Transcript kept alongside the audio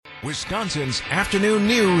Wisconsin's afternoon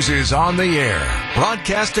news is on the air,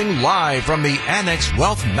 broadcasting live from the Annex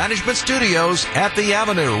Wealth Management Studios at the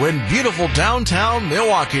Avenue in beautiful downtown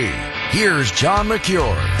Milwaukee. Here's John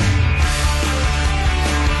McCure.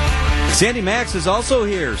 Sandy Max is also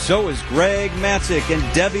here. So is Greg Matzik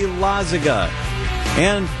and Debbie Lazaga.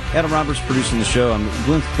 And Adam Roberts producing the show. I'm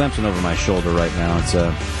glimpsing over my shoulder right now. It's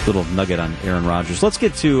a little nugget on Aaron Rodgers. Let's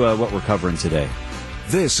get to what we're covering today.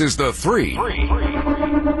 This is the 3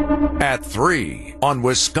 at 3 on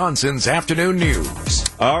Wisconsin's afternoon news.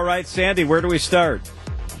 All right, Sandy, where do we start?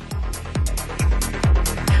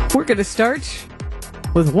 We're going to start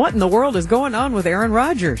with what in the world is going on with Aaron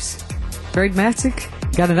Rodgers. Greg Matzik,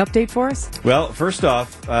 got an update for us? Well, first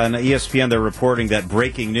off, on ESPN, they're reporting that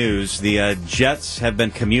breaking news, the Jets have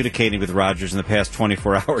been communicating with Rodgers in the past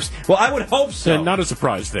 24 hours. Well, I would hope so. Not a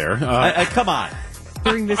surprise there. Come on.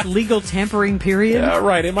 During this legal tampering period? Yeah,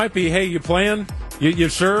 right. It might be, hey, you playing? You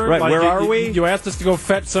sure? Right, where are we? You asked us to go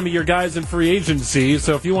fetch some of your guys in free agency,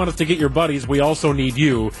 so if you want us to get your buddies, we also need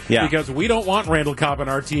you. Yeah. Because we don't want Randall Cobb on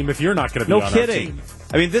our team if you're not going to be on our team. No kidding.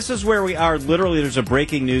 I mean, this is where we are. Literally, there's a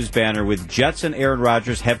breaking news banner with Jets and Aaron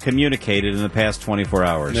Rodgers have communicated in the past 24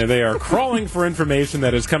 hours. Now, they are crawling for information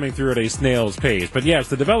that is coming through at a snail's pace. But yes,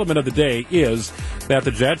 the development of the day is that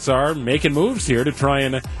the Jets are making moves here to try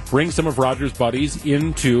and bring some of Rodgers' buddies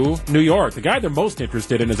into New York. The guy they're most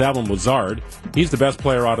interested in is Allen Lazard. He's the best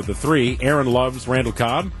player out of the three. Aaron loves Randall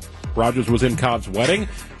Cobb. Rodgers was in Cobb's wedding.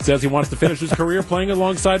 Says he wants to finish his career playing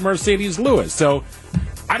alongside Mercedes Lewis. So,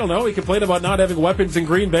 I don't know. He complained about not having weapons in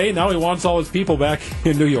Green Bay. Now he wants all his people back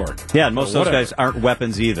in New York. Yeah, and most of those guys aren't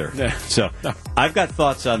weapons either. Yeah. So I've got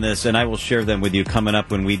thoughts on this, and I will share them with you coming up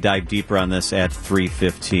when we dive deeper on this at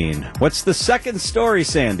 3:15. What's the second story,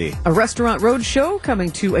 Sandy? A restaurant roadshow coming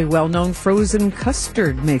to a well-known frozen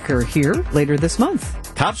custard maker here later this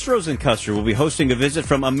month. Cobb's Frozen Custard will be hosting a visit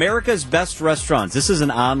from America's Best Restaurants. This is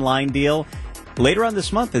an online deal. Later on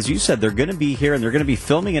this month, as you said, they're going to be here, and they're going to be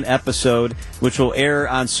filming an episode which will air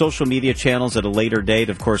on social media channels at a later date.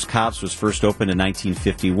 Of course, Cobb's was first opened in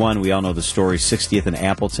 1951. We all know the story, 60th and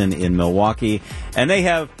Appleton in Milwaukee. And they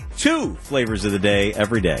have 2 flavors of the day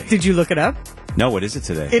every day. Did you look it up? No, what is it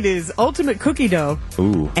today? It is ultimate cookie dough.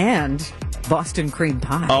 Ooh. And Boston cream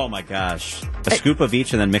pie. Oh, my gosh. A scoop of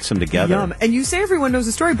each and then mix them together. Yum. And you say everyone knows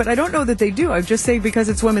the story, but I don't know that they do. I just say because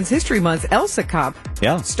it's Women's History Month, Elsa Kopp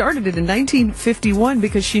started it in 1951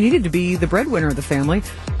 because she needed to be the breadwinner of the family.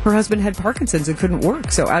 Her husband had Parkinson's and couldn't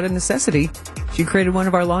work, so out of necessity, she created one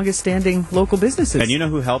of our longest-standing local businesses. And you know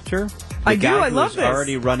who helped her? I do. I love this. The guy who was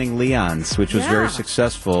already running Leon's, which was very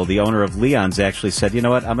successful. The owner of Leon's actually said, you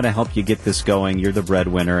know what, I'm going to help you get this going. You're the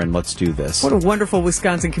breadwinner, and let's do this. What a wonderful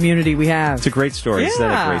Wisconsin community we have. It's a great story. Yeah. Isn't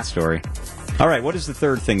that a great story? All right, what is the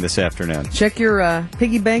third thing this afternoon? Check your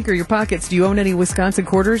piggy bank or your pockets. Do you own any Wisconsin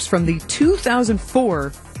quarters from the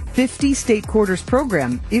 2004 50 State Quarters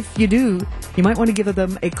program? If you do, you might want to give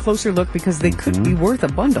them a closer look because they could be worth a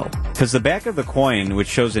bundle. Because the back of the coin, which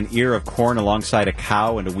shows an ear of corn alongside a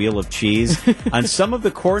cow and a wheel of cheese, on some of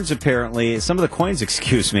the coins, on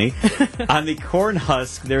the corn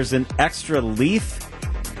husk, there's an extra leaf.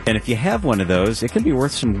 And if you have one of those, it can be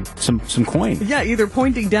worth some coin. Yeah, either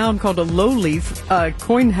pointing down, called a low leaf.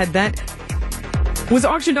 Coin had that. Was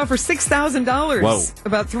auctioned off for $6,000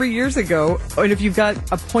 about 3 years ago. And if you've got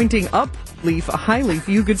a pointing up leaf, a high leaf,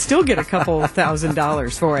 you could still get a couple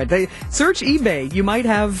 $1,000s for it. Search eBay. You might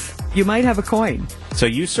have a coin. So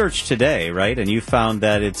you searched today, right? And you found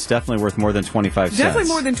that it's definitely worth more than 25 cents. Definitely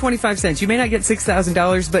more than 25 cents. You may not get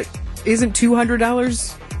 $6,000, but isn't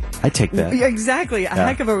 $200? I take that. Exactly. A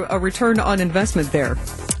heck of a return on investment there.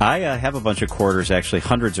 I have a bunch of quarters, actually,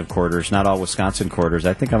 hundreds of quarters, not all Wisconsin quarters.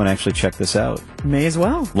 I think I'm going to actually check this out. May as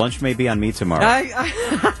well. Lunch may be on me tomorrow.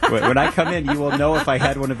 When I come in, you will know if I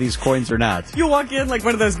had one of these coins or not. You'll walk in like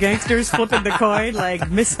one of those gangsters flipping the coin, like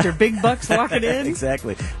Mr. Big Bucks walking in.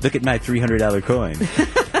 Exactly. Look at my $300 coin.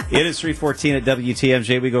 It is 3:14 at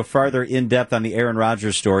WTMJ. We go farther in depth on the Aaron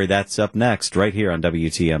Rodgers story. That's up next, right here on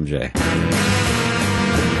WTMJ.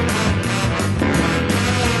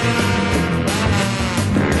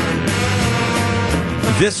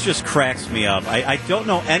 This just cracks me up. I don't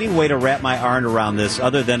know any way to wrap my arm around this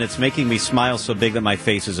other than it's making me smile so big that my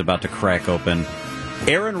face is about to crack open.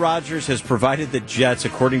 Aaron Rodgers has provided the Jets,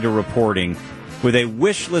 according to reporting, with a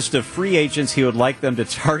wish list of free agents he would like them to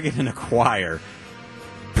target and acquire.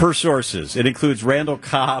 Per sources, it includes Randall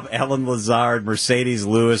Cobb, Allen Lazard, Mercedes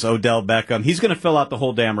Lewis, Odell Beckham. He's going to fill out the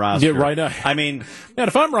whole damn roster. Yeah, right. I mean, man,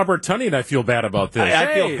 if I'm Robert Tunyon, I feel bad about this.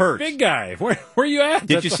 I feel hurt. Big guy, where you at?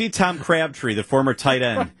 Did you see Tom Crabtree, the former tight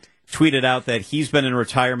end? tweeted out that he's been in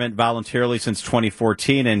retirement voluntarily since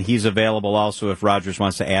 2014, and he's available also if Rodgers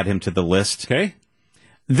wants to add him to the list. Okay.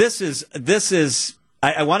 This is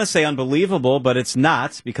I want to say unbelievable, but it's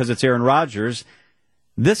not because it's Aaron Rodgers.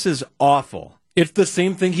 This is awful. It's the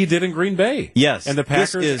same thing he did in Green Bay. Yes. And the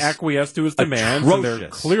Packers acquiesced to his demands, and they're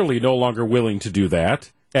clearly no longer willing to do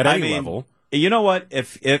that at any level. You know what?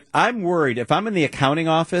 If I'm worried, if I'm in the accounting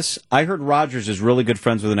office, I heard Rodgers is really good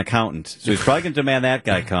friends with an accountant, so he's probably going to demand that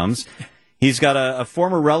guy comes. He's got a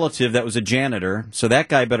former relative that was a janitor, so that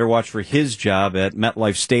guy better watch for his job at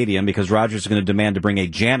MetLife Stadium because Rodgers is going to demand to bring a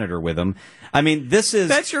janitor with him. I mean,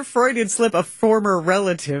 that's your Freudian slip, a former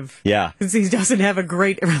relative. Yeah. Because he doesn't have a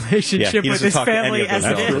great relationship with his family as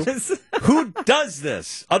it is. Who does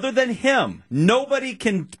this other than him? Nobody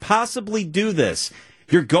can possibly do this.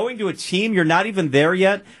 You're going to a team, you're not even there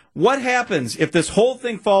yet. What happens if this whole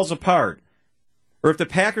thing falls apart? Or if the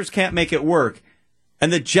Packers can't make it work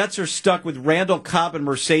and the Jets are stuck with Randall Cobb and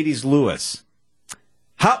Mercedes Lewis?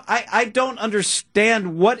 I don't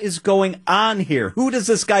understand what is going on here. Who does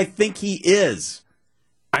this guy think he is?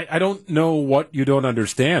 I don't know what you don't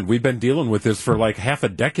understand. We've been dealing with this for like half a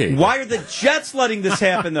decade. Why are the Jets letting this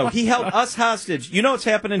happen, though? He held us hostage. You know what's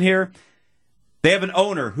happening here? They have an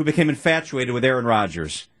owner who became infatuated with Aaron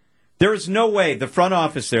Rodgers. There is no way the front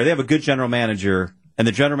office there, they have a good general manager, and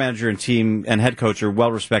the general manager and team and head coach are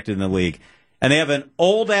well respected in the league. And they have an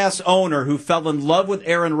old-ass owner who fell in love with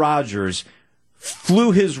Aaron Rodgers,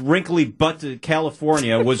 flew his wrinkly butt to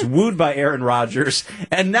California, was wooed by Aaron Rodgers,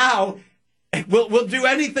 and now will do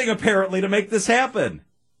anything, apparently, to make this happen.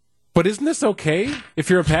 But isn't this okay? If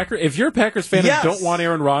you're a Packers fan and don't want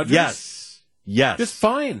Aaron Rodgers? Yes. Just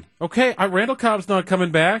fine. Okay, Randall Cobb's not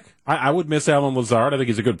coming back. I would miss Alan Lazard. I think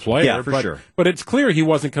he's a good player. Yeah, for sure. But it's clear he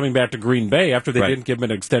wasn't coming back to Green Bay after they didn't give him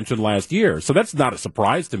an extension last year. So that's not a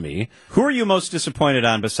surprise to me. Who are you most disappointed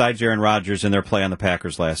on besides Aaron Rodgers in their play on the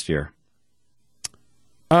Packers last year?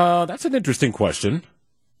 That's an interesting question.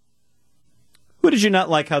 Who did you not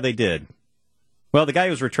like how they did? Well, the guy who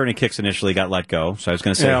was returning kicks initially got let go, so I was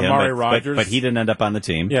going to say him, Amari Rodgers. But he didn't end up on the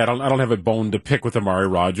team. Yeah, I don't have a bone to pick with Amari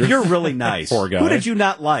Rodgers. You're really nice. Poor guy. Who did you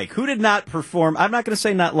not like? Who did not perform? I'm not going to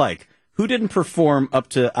say not like. Who didn't perform up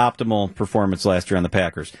to optimal performance last year on the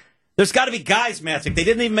Packers? There's got to be guys, Matzik. They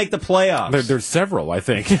didn't even make the playoffs. There's several, I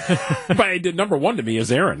think. But number one to me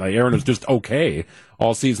is Aaron. Aaron is just okay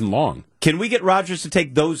all season long. Can we get Rodgers to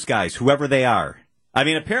take those guys, whoever they are? I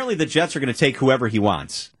mean, apparently the Jets are going to take whoever he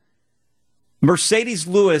wants. Mercedes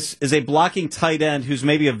Lewis is a blocking tight end who's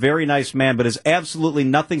maybe a very nice man, but is absolutely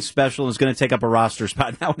nothing special and is going to take up a roster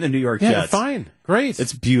spot now in the New York Jets. Fine. Great.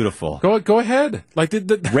 It's beautiful. Go ahead.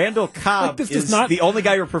 Randall Cobb is the only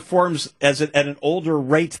guy who performs at an older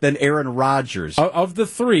rate than Aaron Rodgers. Of the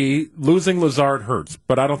three, losing Lazard hurts,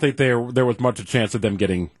 but I don't think there was much a chance of them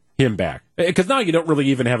getting him back. Because now you don't really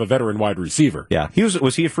even have a veteran wide receiver. Yeah.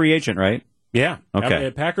 Was he a free agent, right? Yeah.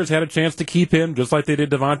 Okay. Packers had a chance to keep him just like they did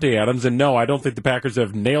Devontae Adams. And no, I don't think the Packers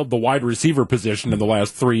have nailed the wide receiver position in the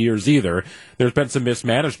last 3 years either. There's been some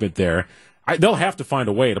mismanagement there. They'll have to find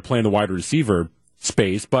a way to play in the wide receiver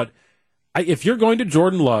space. But if you're going to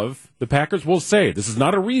Jordan Love, the Packers will say this is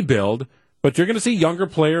not a rebuild, but you're going to see younger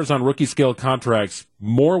players on rookie scale contracts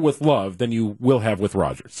more with Love than you will have with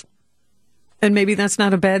Rodgers. And maybe that's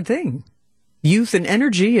not a bad thing. Youth and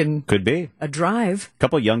energy and could be a drive. A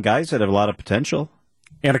couple of young guys that have a lot of potential.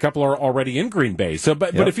 And a couple are already in Green Bay. So,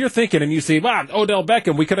 but if you're thinking and you see, Odell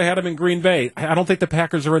Beckham, we could have had him in Green Bay. I don't think the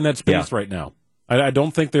Packers are in that space right now. I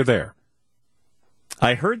don't think they're there.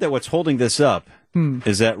 I heard that what's holding this up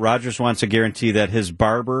is that Rodgers wants a guarantee that his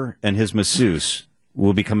barber and his masseuse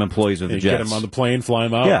will become employees of the Jets. Get him on the plane, fly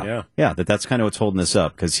him out. Yeah. That's kind of what's holding this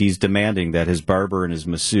up because he's demanding that his barber and his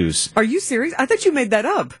masseuse. Are you serious? I thought you made that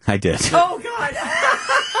up. I did. Oh God!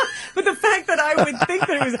 But the fact that I would think that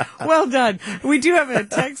it was well done. We do have a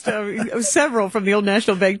text several from the old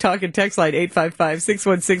National Bank Talk and text line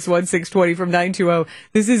 855-616-1620 from 920.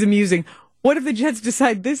 This is amusing. What if the Jets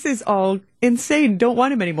decide this is all insane? Don't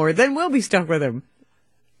want him anymore? Then we'll be stuck with him.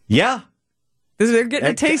 Yeah. They're getting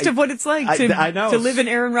a taste of what it's like to live in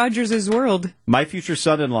Aaron Rodgers' world. My future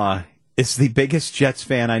son-in-law is the biggest Jets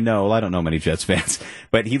fan I know. Well, I don't know many Jets fans,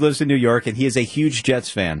 but he lives in New York, and he is a huge Jets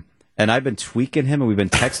fan. And I've been tweaking him, and we've been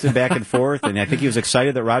texting back and forth, and I think he was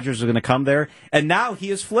excited that Rodgers was going to come there. And now he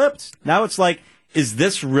has flipped. Now it's like, is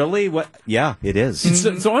this really what? Yeah, it is.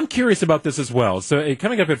 So I'm curious about this as well. So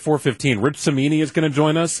coming up at 4:15, Rich Cimini is going to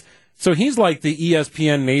join us. So he's like the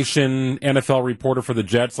ESPN Nation NFL reporter for the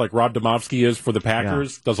Jets, like Rob Domofsky is for the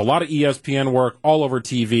Packers. Yeah. Does a lot of ESPN work all over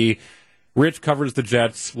TV. Rich covers the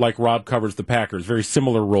Jets like Rob covers the Packers. Very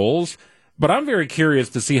similar roles. But I'm very curious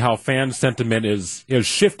to see how fan sentiment is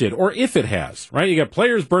shifted, or if it has, right? You got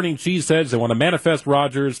players burning cheese heads. They want to manifest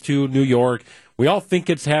Rodgers to New York. We all think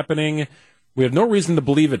it's happening. We have no reason to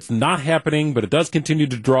believe it's not happening, but it does continue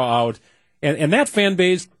to draw out. And that fan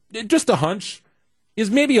base, just a hunch, is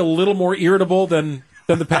maybe a little more irritable than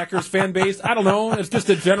the Packers fan base. I don't know. It's just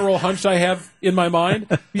a general hunch I have in my mind.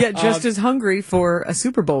 Yeah, just as hungry for a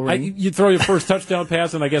Super Bowl ring. You throw your first touchdown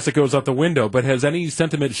pass, and I guess it goes out the window. But has any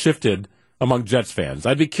sentiment shifted among Jets fans?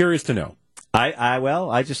 I'd be curious to know.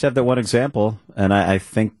 I just have that one example, and I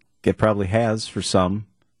think it probably has for some,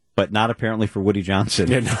 but not apparently for Woody Johnson.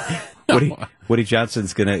 Yeah, no. Woody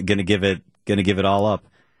Johnson's gonna give it all up.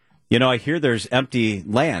 You know, I hear there's empty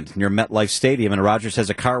land near MetLife Stadium, and Rodgers has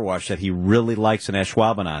a car wash that he really likes in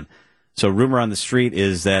Ashwaubenon. So rumor on the street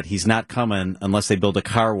is that he's not coming unless they build a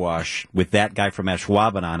car wash with that guy from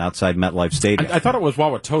Ashwaubenon outside MetLife Stadium. I thought it was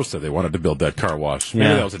Wauwatosa they wanted to build that car wash. Maybe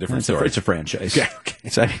that was a different story. It's a franchise. Yeah, okay.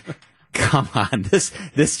 So, come on, this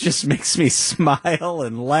just makes me smile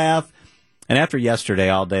and laugh. And after yesterday,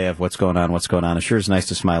 all day of what's going on, it sure is nice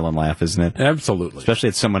to smile and laugh, isn't it? Absolutely. Especially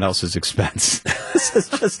at someone else's expense.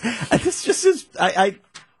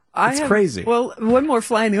 It's crazy. Well, one more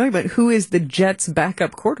fly in the ointment. Who is the Jets'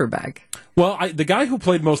 backup quarterback? Well, the guy who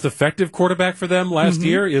played most effective quarterback for them last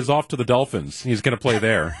year is off to the Dolphins. He's going to play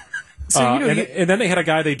there. And then they had a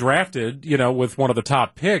guy they drafted, with one of the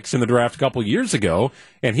top picks in the draft a couple years ago,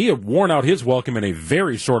 and he had worn out his welcome in a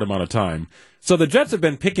very short amount of time. So the Jets have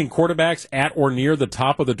been picking quarterbacks at or near the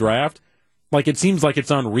top of the draft. Like, it seems like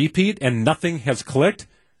it's on repeat, and nothing has clicked.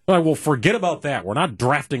 Well, forget about that. We're not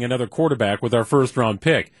drafting another quarterback with our first-round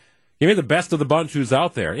pick. Give me the best of the bunch who's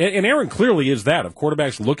out there. And Aaron clearly is that. Of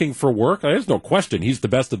quarterbacks looking for work, there's no question he's the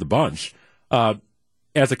best of the bunch.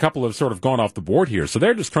 As a couple have sort of gone off the board here. So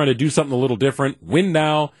they're just trying to do something a little different. Win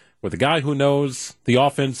now with a guy who knows the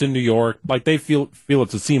offense in New York. Like, they feel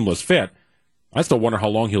it's a seamless fit. I still wonder how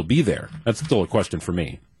long he'll be there. That's still a question for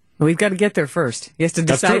me. Well, we've got to get there first. He has to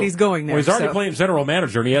decide he's going there. Well, he's already playing general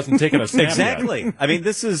manager, and he hasn't taken a snap Exactly. yet. I mean,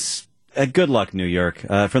 this is good luck, New York.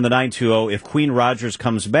 From the 920, if Queen Rodgers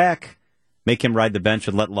comes back, make him ride the bench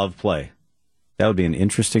and let Love play. That would be an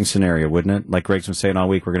interesting scenario, wouldn't it? Like Greg's been saying all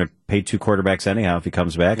week, we're going to pay two quarterbacks anyhow if he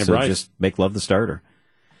comes back, so just make Love the starter.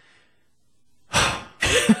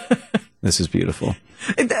 This is beautiful.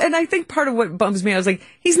 And I think part of what bums me out is, like,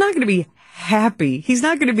 he's not going to be happy. He's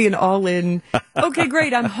not going to be an all-in, okay,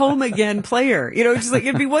 great, I'm home again player. Just like,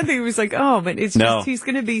 it'd be one thing if he was like, oh, but it's just, he's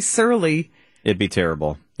going to be surly. It'd be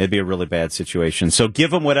terrible. It'd be a really bad situation. So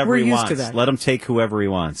give him whatever he wants. Let him take whoever he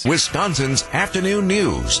wants. Wisconsin's afternoon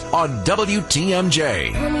news on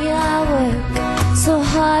WTMJ. Honey, I work so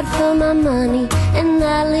hard for my money, and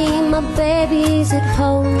I leave my babies at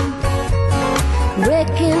home.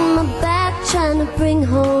 Breaking my back, trying to bring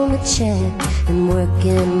home a check, and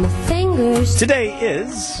working my fingers. Today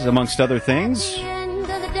is, amongst other things,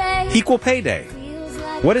 Equal Pay Day.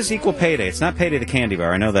 What is Equal Pay Day? It's not Payday the candy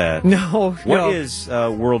bar, I know that. No. What is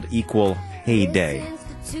World Equal Pay Day?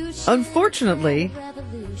 Unfortunately,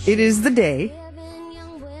 it is the day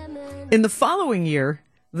in the following year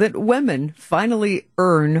that women finally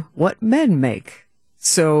earn what men make.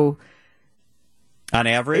 So, on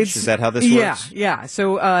average, is that how this works? Yeah.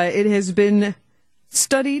 So it has been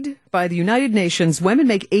studied by the United Nations. Women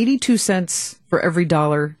make 82 cents for every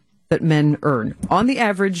dollar that men earn on the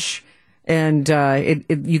average. And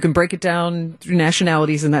you can break it down through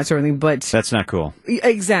nationalities and that sort of thing, but that's not cool.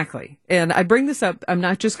 Exactly. And I bring this up. I'm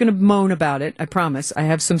not just going to moan about it. I promise. I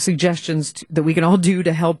have some suggestions that we can all do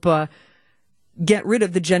to help get rid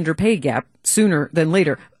of the gender pay gap sooner than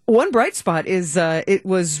later. One bright spot is it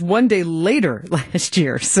was one day later last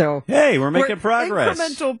year. So hey, we're making progress.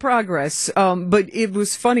 Incremental progress. But it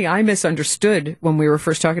was funny. I misunderstood when we were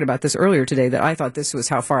first talking about this earlier today that I thought this was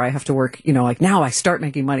how far I have to work. Like now I start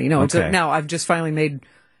making money. No, okay. It's now I've just finally made,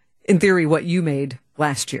 in theory, what you made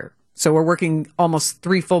last year. So we're working almost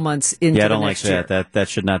 3 full months into the next year. Yeah, I don't like that. That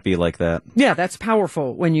should not be like that. Yeah, that's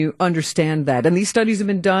powerful when you understand that. And these studies have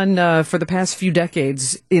been done for the past few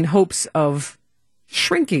decades in hopes of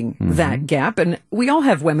shrinking that gap. And we all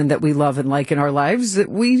have women that we love and like in our lives that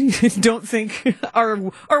we don't think are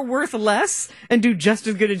worth less and do just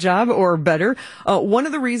as good a job or better. One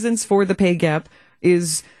of the reasons for the pay gap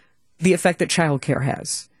is the effect that childcare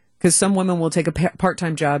has. Because some women will take a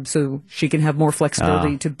part-time job so she can have more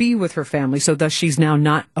flexibility to be with her family. So thus she's now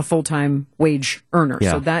not a full-time wage earner.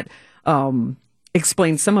 Yeah. So that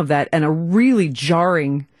explains some of that. And a really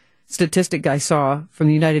jarring statistic I saw from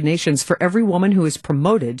the United Nations, for every woman who is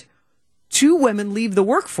promoted, 2 women leave the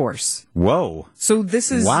workforce. Whoa. So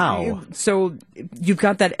this is... Wow. So you've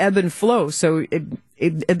got that ebb and flow. So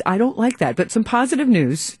I don't like that. But some positive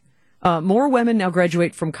news. More women now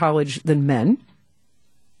graduate from college than men.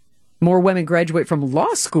 More women graduate from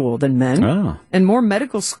law school than men. Oh. And more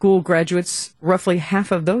medical school graduates, roughly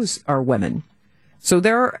half of those are women. So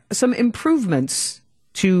there are some improvements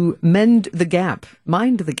to mind the gap,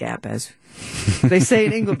 as they say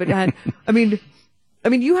in England. But I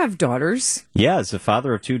mean, you have daughters. Yeah, as a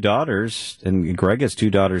father of 2 daughters, and Greg has 2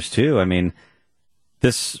 daughters too. I mean,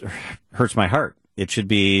 this hurts my heart. It should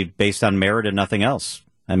be based on merit and nothing else.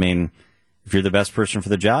 I mean, if you're the best person for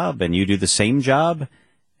the job and you do the same job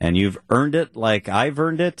and you've earned it like I've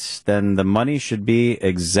earned it, then the money should be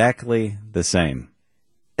exactly the same.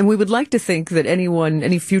 And we would like to think that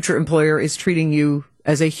any future employer is treating you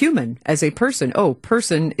as a human, as a person. Oh,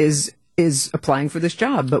 person is applying for this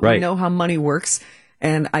job, but right. We know how money works.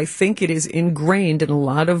 And I think it is ingrained in a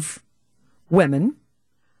lot of women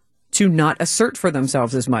to not assert for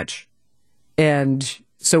themselves as much. And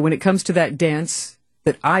so when it comes to that dance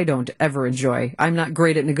that I don't ever enjoy, I'm not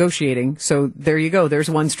great at negotiating. So there you go. There's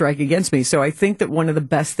one strike against me. So I think that one of the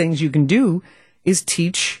best things you can do is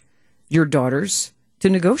teach your daughters to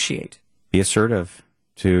negotiate. Be assertive,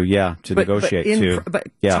 to negotiate. But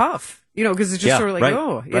tough, because it's just sort of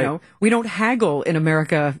like, we don't haggle in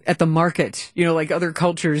America at the market, like other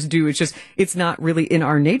cultures do. It's not really in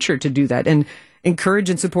our nature to do that. And encourage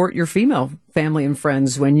and support your female family and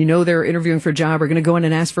friends when they're interviewing for a job or going to go in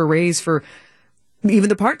and ask for a raise for even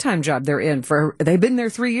the part-time job they're in. They've been there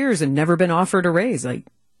 3 years and never been offered a raise. Like,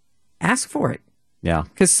 ask for it. Yeah.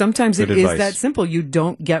 Because sometimes Good it advice. is that simple. You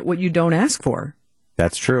don't get what you don't ask for.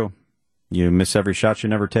 That's true. You miss every shot you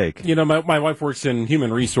never take. My wife works in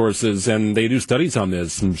human resources, and they do studies on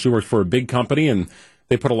this. And she works for a big company, and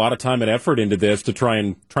they put a lot of time and effort into this to try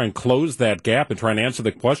and close that gap and try and answer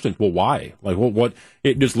the question. Well, why? Like,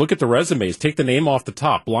 just look at the resumes. Take the name off the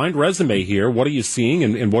top. Blind resume here. What are you seeing,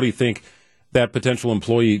 and what do you think that potential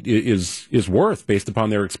employee is worth based upon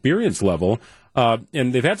their experience level?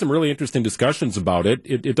 And they've had some really interesting discussions about it.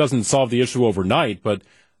 It doesn't solve the issue overnight, but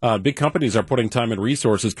big companies are putting time and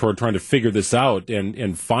resources toward trying to figure this out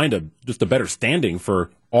and find just a better standing for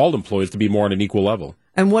all employees to be more on an equal level.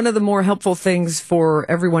 And one of the more helpful things for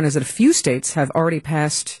everyone is that a few states have already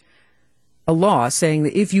passed a law saying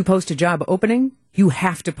that if you post a job opening, you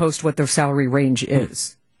have to post what their salary range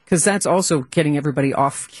is. Because that's also getting everybody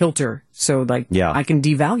off kilter. So, I can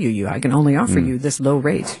devalue you. I can only offer you this low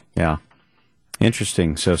rate. Yeah.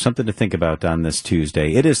 Interesting. So something to think about on this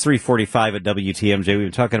Tuesday. It is 3:45 at WTMJ. We've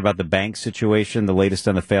been talking about the bank situation, the latest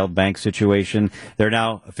on the failed bank situation. There are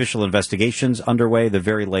now official investigations underway. The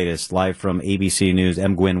very latest, live from ABC News.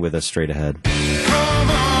 Nguyen with us straight ahead.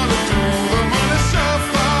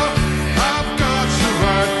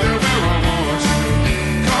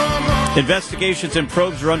 Investigations and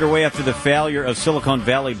probes are underway after the failure of Silicon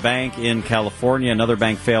Valley Bank in California. Another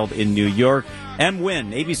bank failed in New York.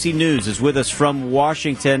 Nguyen, ABC News, is with us from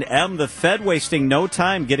Washington. The Fed wasting no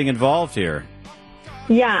time getting involved here.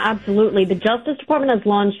 Yeah, absolutely. The Justice Department has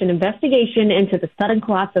launched an investigation into the sudden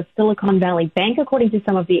collapse of Silicon Valley Bank, according to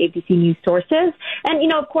some of the ABC News sources.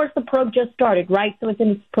 And, of course, the probe just started, right? So it's in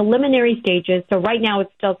its preliminary stages. So right now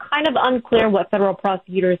it's still kind of unclear what federal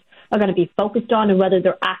prosecutors are going to be focused on and whether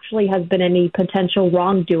there actually has been any potential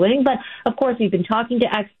wrongdoing. But, of course, we've been talking to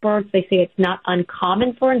experts. They say it's not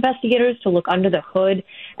uncommon for investigators to look under the hood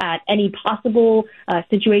at any possible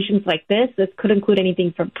situations like this. This could include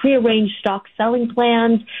anything from prearranged stock selling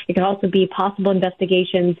plans. It could also be possible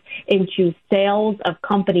investigations into sales of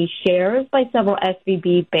company shares by several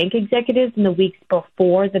SVB bank executives in the weeks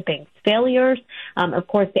before the bank's failures. Of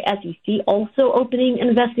course, the SEC also opening an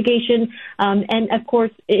investigation. And, of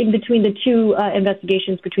course, in between the two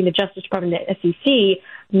investigations between the Justice Department and the SEC,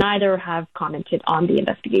 neither have commented on the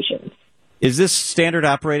investigations. Is this standard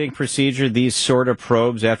operating procedure, these sort of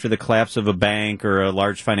probes after the collapse of a bank or a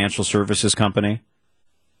large financial services company?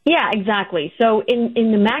 Yeah, exactly. So in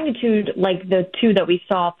the magnitude like the two that we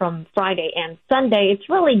saw from Friday and Sunday, it's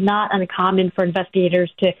really not uncommon for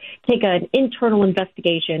investigators to take an internal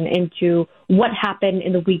investigation into what happened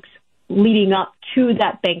in the weeks leading up to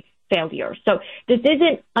that bank failure. So this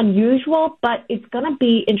isn't unusual, but it's going to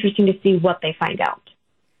be interesting to see what they find out.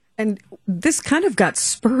 And this kind of got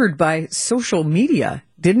spurred by social media,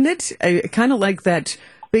 didn't it? Kind of like that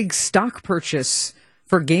big stock purchase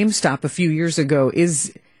for GameStop a few years ago.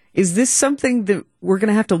 Is this something that we're going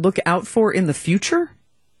to have to look out for in the future?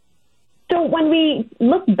 So when we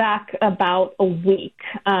look back about a week,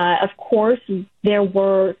 of course, there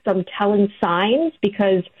were some telling signs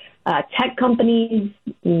because Tech companies,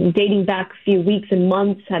 dating back a few weeks and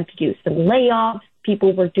months, had to do some layoffs.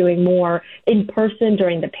 People were doing more in person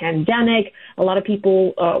during the pandemic. A lot of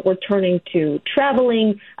people were turning to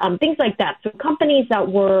traveling, things like that. So companies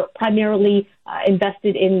that were primarily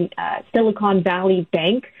invested in Silicon Valley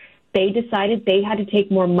Bank, they decided they had to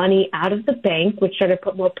take more money out of the bank, which started to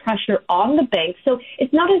put more pressure on the bank. So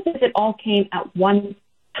it's not as if it all came at one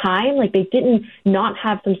time. Like, they didn't not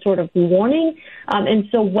have some sort of warning. And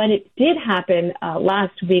so when it did happen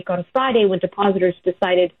last week on Friday, when depositors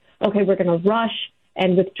decided, okay, we're going to rush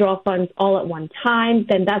and withdraw funds all at one time,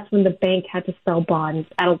 then that's when the bank had to sell bonds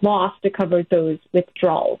at a loss to cover those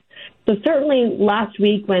withdrawals. So certainly last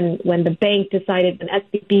week when the bank decided, when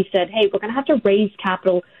SVB said, hey, we're going to have to raise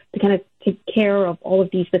capital to kind of take care of all of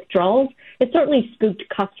these withdrawals, it certainly spooked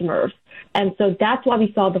customers. And so that's why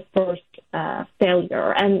we saw the first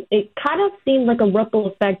failure. And it kind of seemed like a ripple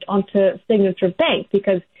effect onto Signature Bank,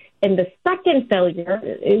 because in the second failure,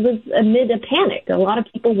 it was amid a panic. A lot of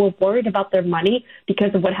people were worried about their money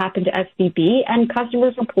because of what happened to SVB, and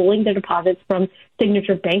customers were pulling their deposits from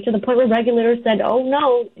Signature Bank to the point where regulators said, oh,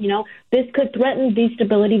 no, this could threaten the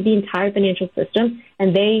stability of the entire financial system,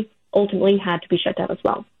 and they ultimately had to be shut down as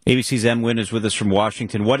well. ABC's Nguyen is with us from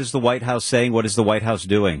Washington. What is the White House saying? What is the White House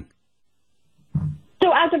doing? So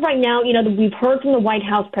as of right now, we've heard from the White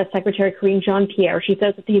House Press Secretary Karine Jean-Pierre. She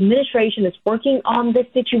says that the administration is working on this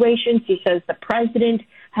situation. She says the president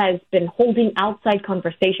has been holding outside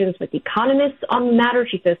conversations with economists on the matter.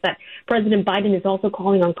 She says that President Biden is also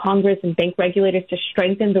calling on Congress and bank regulators to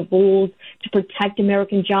strengthen the rules to protect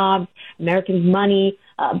American jobs, American money,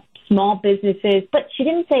 small businesses, but she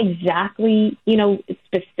didn't say exactly,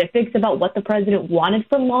 specifics about what the president wanted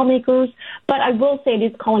from lawmakers. But I will say it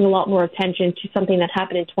is calling a lot more attention to something that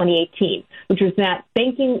happened in 2018, which was that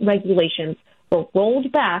banking regulations were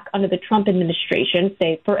rolled back under the Trump administration,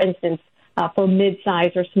 say, for instance, for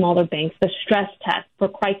mid-sized or smaller banks, the stress test for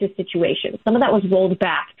crisis situations. Some of that was rolled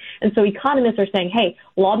back. And so economists are saying, hey,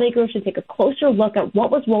 lawmakers should take a closer look at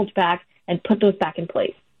what was rolled back and put those back in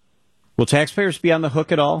place. Will taxpayers be on the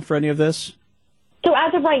hook at all for any of this? So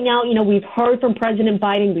as of right now, we've heard from President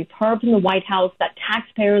Biden, we've heard from the White House that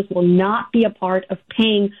taxpayers will not be a part of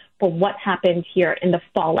paying for what happened here in the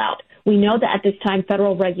fallout. We know that at this time,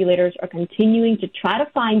 federal regulators are continuing to try to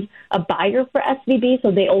find a buyer for SVB, so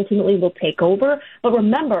they ultimately will take over. But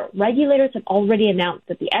remember, regulators have already announced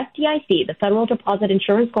that the FDIC, the Federal Deposit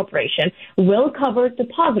Insurance Corporation, will cover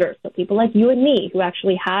depositors, so people like you and me who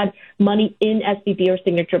actually had money in SVB or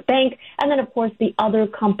Signature Bank, and then, of course, the other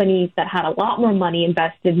companies that had a lot more money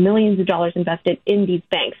invested, millions of dollars invested in these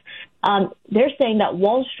banks. They're saying that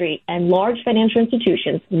Wall Street and large financial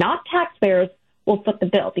institutions, not taxpayers, will foot the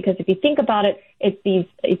bill, because if you think about it, it's these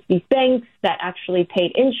banks that actually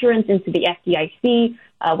paid insurance into the FDIC,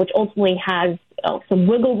 which ultimately has some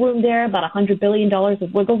wiggle room there, about $100 billion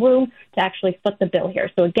of wiggle room to actually foot the bill here.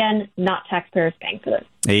 So again, not taxpayers paying for this.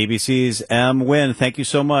 ABC's Nguyen, thank you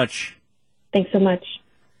so much. Thanks so much.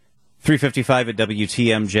 3:55 at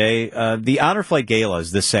WTMJ. The Honor Flight Gala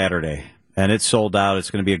is this Saturday, and it's sold out. It's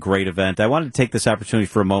going to be a great event. I wanted to take this opportunity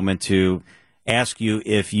for a moment to ask you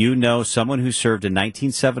if you know someone who served in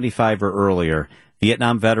 1975 or earlier,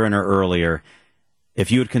 Vietnam veteran or earlier,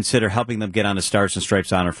 if you would consider helping them get on a Stars and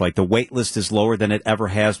Stripes honor flight. The wait list is lower than it ever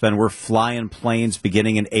has been. We're flying planes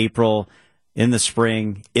beginning in April, in the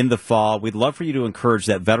spring, in the fall. We'd love for you to encourage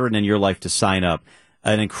that veteran in your life to sign up.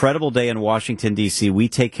 An incredible day in Washington, D.C. We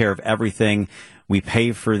take care of everything. We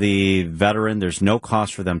pay for the veteran. There's no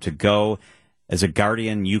cost for them to go. As a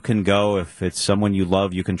guardian, you can go. If it's someone you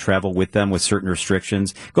love, you can travel with them with certain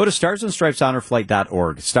restrictions. Go to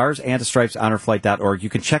starsandstripeshonorflight.org, starsandstripeshonorflight.org. You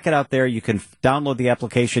can check it out there. You can download the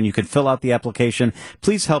application. You can fill out the application.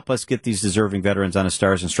 Please help us get these deserving veterans on a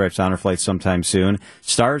Stars and Stripes Honor Flight sometime soon.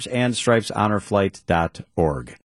 starsandstripeshonorflight.org.